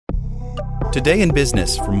Today in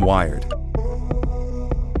Business from Wired.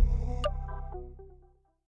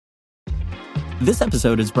 This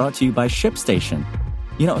episode is brought to you by ShipStation.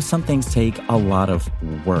 You know, some things take a lot of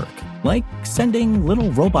work, like sending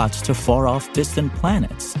little robots to far-off distant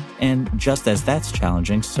planets. And just as that's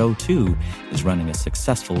challenging, so too is running a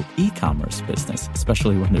successful e-commerce business,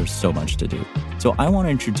 especially when there's so much to do. So I want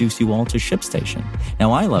to introduce you all to ShipStation.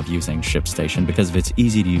 Now, I love using ShipStation because of its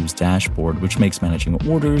easy-to-use dashboard, which makes managing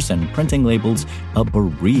orders and printing labels a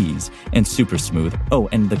breeze and super smooth. Oh,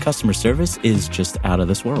 and the customer service is just out of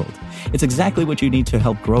this world. It's exactly what you need to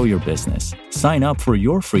help grow your business. Sign up for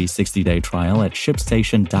your free 60-day trial at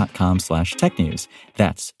shipstation.com/technews.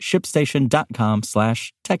 That's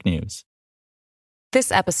shipstation.com/technews.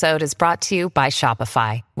 This episode is brought to you by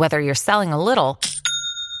Shopify. Whether you're selling a little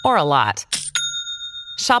or a lot,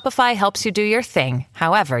 Shopify helps you do your thing,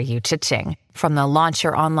 however you cha-ching. From the launch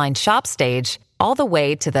your online shop stage, all the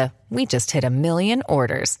way to the we just hit 1 million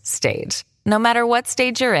orders stage. No matter what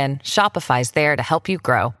stage you're in, Shopify's there to help you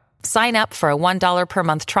grow. Sign up for a $1 per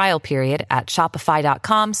month trial period at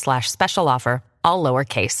shopify.com/special offer, all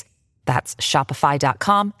lowercase. That's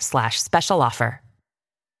shopify.com/special offer.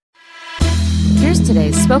 Here's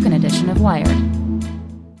today's spoken edition of Wired.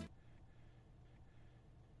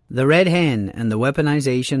 The Red Hen and the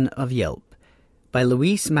Weaponization of Yelp by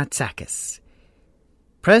Louise Matsakis.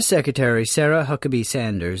 Press Secretary Sarah Huckabee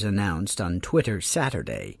Sanders announced on Twitter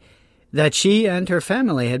Saturday that she and her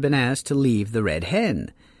family had been asked to leave the Red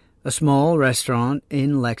Hen, a small restaurant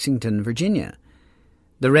in Lexington, Virginia.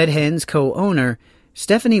 The Red Hen's co-owner,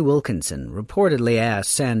 Stephanie Wilkinson, reportedly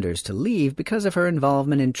asked Sanders to leave because of her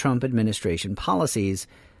involvement in Trump administration policies,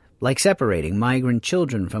 like separating migrant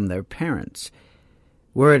children from their parents.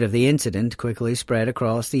 Word of the incident quickly spread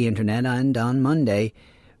across the internet, and on Monday,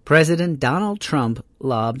 President Donald Trump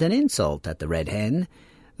lobbed an insult at the Red Hen,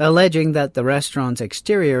 alleging that the restaurant's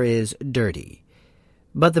exterior is dirty.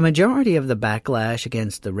 But the majority of the backlash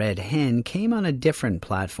against the Red Hen came on a different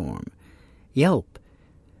platform, Yelp.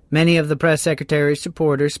 Many of the press secretary's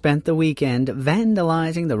supporters spent the weekend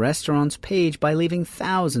vandalizing the restaurant's page by leaving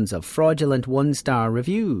thousands of fraudulent one-star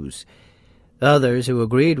reviews. Others who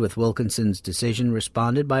agreed with Wilkinson's decision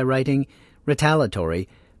responded by writing retaliatory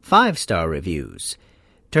 5-star reviews,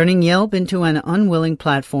 turning Yelp into an unwilling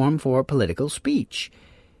platform for political speech.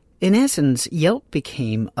 In essence, Yelp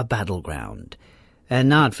became a battleground, and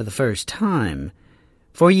not for the first time.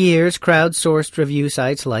 For years, crowdsourced review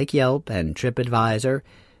sites like Yelp and TripAdvisor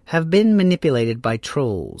have been manipulated by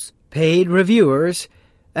trolls, paid reviewers,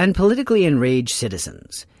 and politically enraged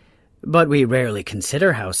citizens. But we rarely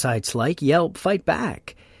consider how sites like Yelp fight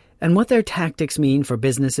back, and what their tactics mean for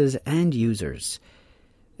businesses and users.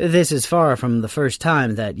 This is far from the first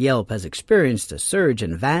time that Yelp has experienced a surge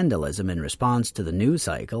in vandalism in response to the news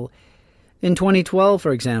cycle. In 2012,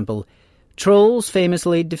 for example, trolls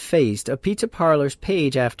famously defaced a pizza parlor's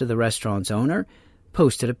page after the restaurant's owner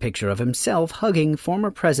posted a picture of himself hugging former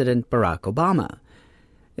President Barack Obama.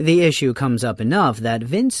 The issue comes up enough that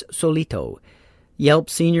Vince Solito,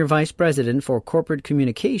 Yelp's senior vice president for corporate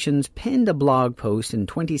communications, penned a blog post in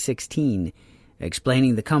 2016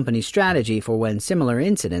 explaining the company's strategy for when similar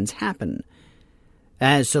incidents happen.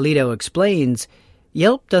 As Solito explains,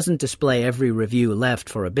 Yelp doesn't display every review left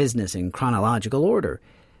for a business in chronological order.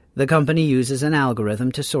 The company uses an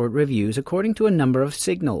algorithm to sort reviews according to a number of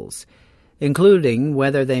signals, including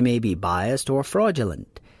whether they may be biased or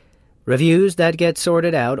fraudulent. Reviews that get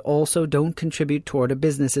sorted out also don't contribute toward a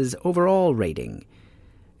business's overall rating.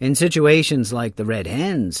 In situations like the Red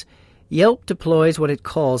Hen's, Yelp deploys what it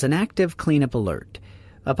calls an active cleanup alert,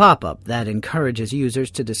 a pop-up that encourages users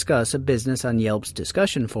to discuss a business on Yelp's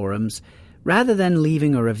discussion forums rather than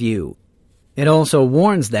leaving a review. It also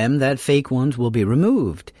warns them that fake ones will be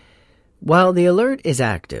removed. While the alert is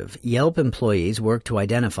active, Yelp employees work to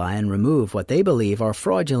identify and remove what they believe are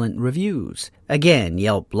fraudulent reviews. Again,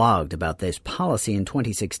 Yelp blogged about this policy in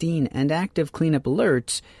 2016, and active cleanup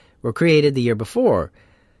alerts were created the year before.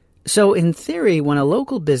 So in theory, when a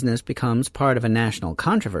local business becomes part of a national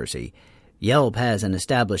controversy, Yelp has an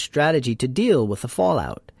established strategy to deal with the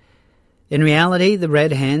fallout. In reality, the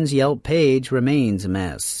Red Hen's Yelp page remains a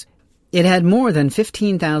mess. It had more than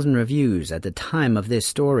 15,000 reviews at the time of this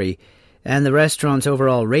story, and the restaurant's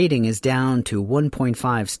overall rating is down to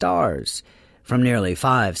 1.5 stars, from nearly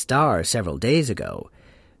 5 stars several days ago.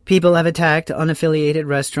 People have attacked unaffiliated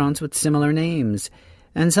restaurants with similar names,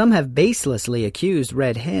 and some have baselessly accused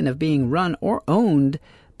Red Hen of being run or owned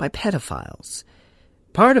by pedophiles.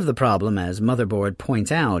 Part of the problem, as Motherboard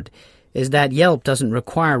points out, is that Yelp doesn't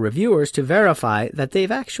require reviewers to verify that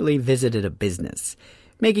they've actually visited a business.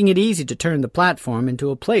 making it easy to turn the platform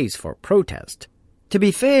into a place for protest. To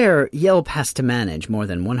be fair, Yelp has to manage more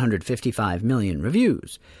than 155 million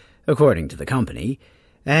reviews, according to the company,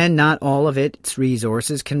 and not all of its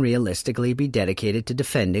resources can realistically be dedicated to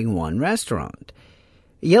defending one restaurant.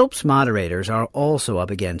 Yelp's moderators are also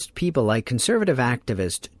up against people like conservative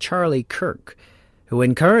activist Charlie Kirk, who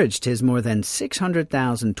encouraged his more than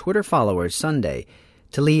 600,000 Twitter followers Sunday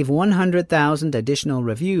to leave 100,000 additional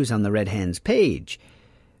reviews on the Red Hen's page.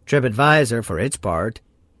 TripAdvisor, for its part,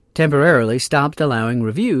 temporarily stopped allowing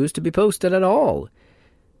reviews to be posted at all.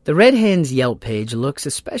 The Red Hen's Yelp page looks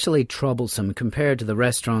especially troublesome compared to the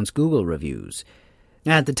restaurant's Google reviews.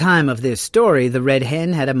 At the time of this story, the Red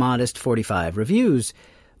Hen had a modest 45 reviews,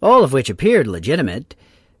 all of which appeared legitimate.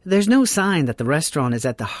 There's no sign that the restaurant is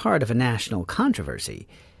at the heart of a national controversy.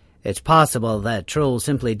 It's possible that trolls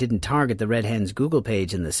simply didn't target the Red Hen's Google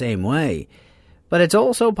page in the same way, but it's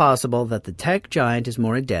also possible that the tech giant is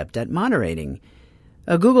more adept at moderating.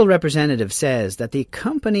 A Google representative says that the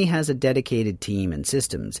company has a dedicated team and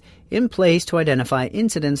systems in place to identify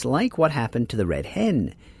incidents like what happened to the Red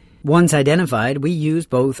Hen. Once identified, we use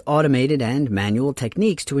both automated and manual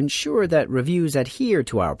techniques to ensure that reviews adhere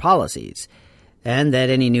to our policies, and that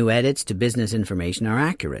any new edits to business information are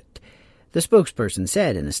accurate, the spokesperson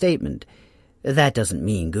said in a statement. That doesn't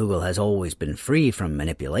mean Google has always been free from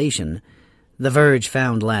manipulation. The Verge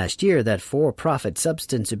found last year that for-profit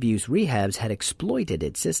substance abuse rehabs had exploited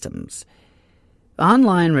its systems.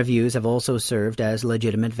 Online reviews have also served as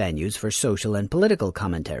legitimate venues for social and political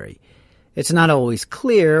commentary. It's not always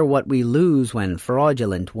clear what we lose when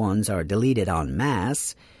fraudulent ones are deleted en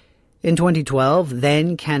masse. In 2012,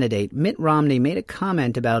 then-candidate Mitt Romney made a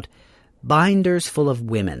comment about binders full of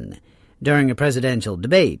women during a presidential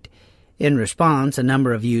debate. In response, a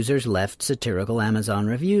number of users left satirical Amazon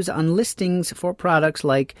reviews on listings for products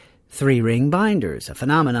like three-ring binders, a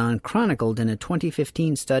phenomenon chronicled in a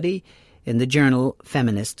 2015 study in the journal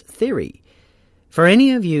Feminist Theory. For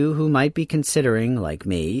any of you who might be considering, like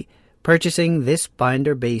me, purchasing this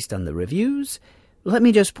binder based on the reviews, let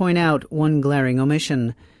me just point out one glaring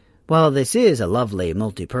omission. While this is a lovely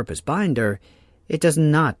multi-purpose binder, it does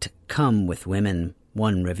not come with women,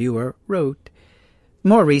 one reviewer wrote.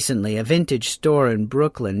 More recently, a vintage store in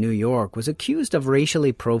Brooklyn, New York, was accused of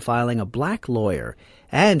racially profiling a black lawyer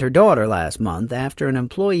and her daughter last month after an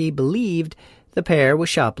employee believed the pair was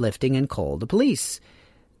shoplifting and called the police.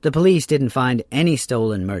 The police didn't find any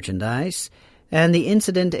stolen merchandise, and the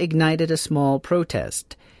incident ignited a small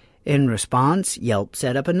protest. In response, Yelp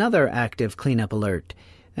set up another active cleanup alert,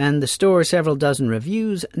 and the store's several dozen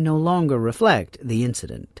reviews no longer reflect the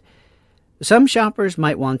incident. Some shoppers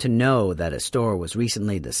might want to know that a store was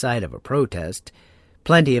recently the site of a protest.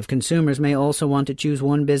 Plenty of consumers may also want to choose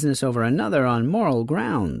one business over another on moral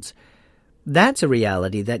grounds. That's a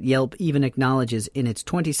reality that Yelp even acknowledges in its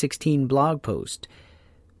 2016 blog post.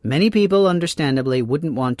 Many people, understandably,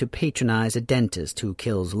 wouldn't want to patronize a dentist who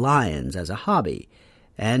kills lions as a hobby,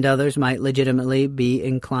 and others might legitimately be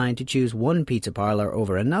inclined to choose one pizza parlor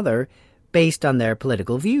over another based on their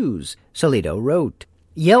political views, Solito wrote.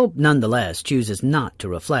 Yelp nonetheless chooses not to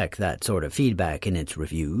reflect that sort of feedback in its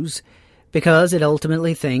reviews, because it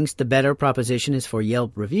ultimately thinks the better proposition is for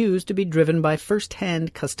Yelp reviews to be driven by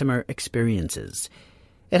first-hand customer experiences.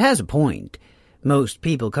 It has a point. Most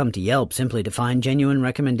people come to Yelp simply to find genuine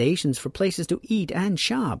recommendations for places to eat and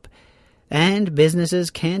shop, and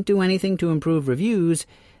businesses can't do anything to improve reviews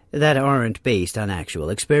that aren't based on actual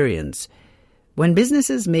experience. When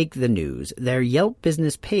businesses make the news, their Yelp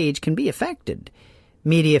business page can be affected.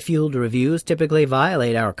 Media-fueled reviews typically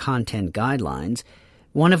violate our content guidelines,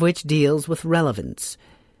 one of which deals with relevance.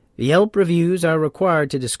 Yelp reviews are required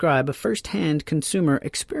to describe a first-hand consumer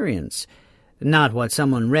experience, not what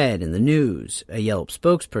someone read in the news, a Yelp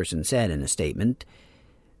spokesperson said in a statement.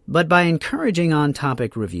 But by encouraging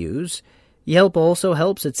on-topic reviews, Yelp also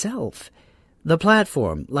helps itself. The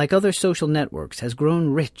platform, like other social networks, has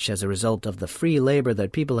grown rich as a result of the free labor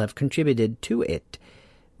that people have contributed to it.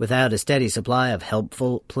 Without a steady supply of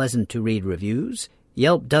helpful, pleasant-to-read reviews,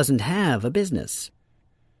 Yelp doesn't have a business.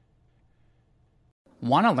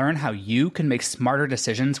 Want to learn how you can make smarter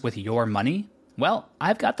decisions with your money? Well,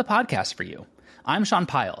 I've got the podcast for you. I'm Sean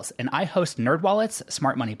Piles, and I host NerdWallet's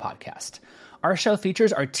Smart Money Podcast. Our show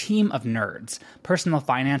features our team of nerds, personal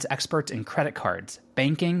finance experts in credit cards,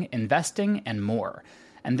 banking, investing, and more.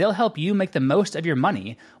 And they'll help you make the most of your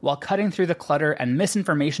money while cutting through the clutter and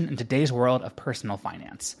misinformation in today's world of personal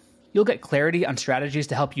finance. You'll get clarity on strategies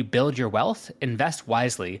to help you build your wealth, invest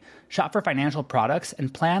wisely, shop for financial products,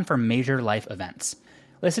 and plan for major life events.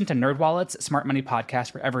 Listen to NerdWallet's Smart Money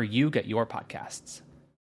Podcast wherever you get your podcasts.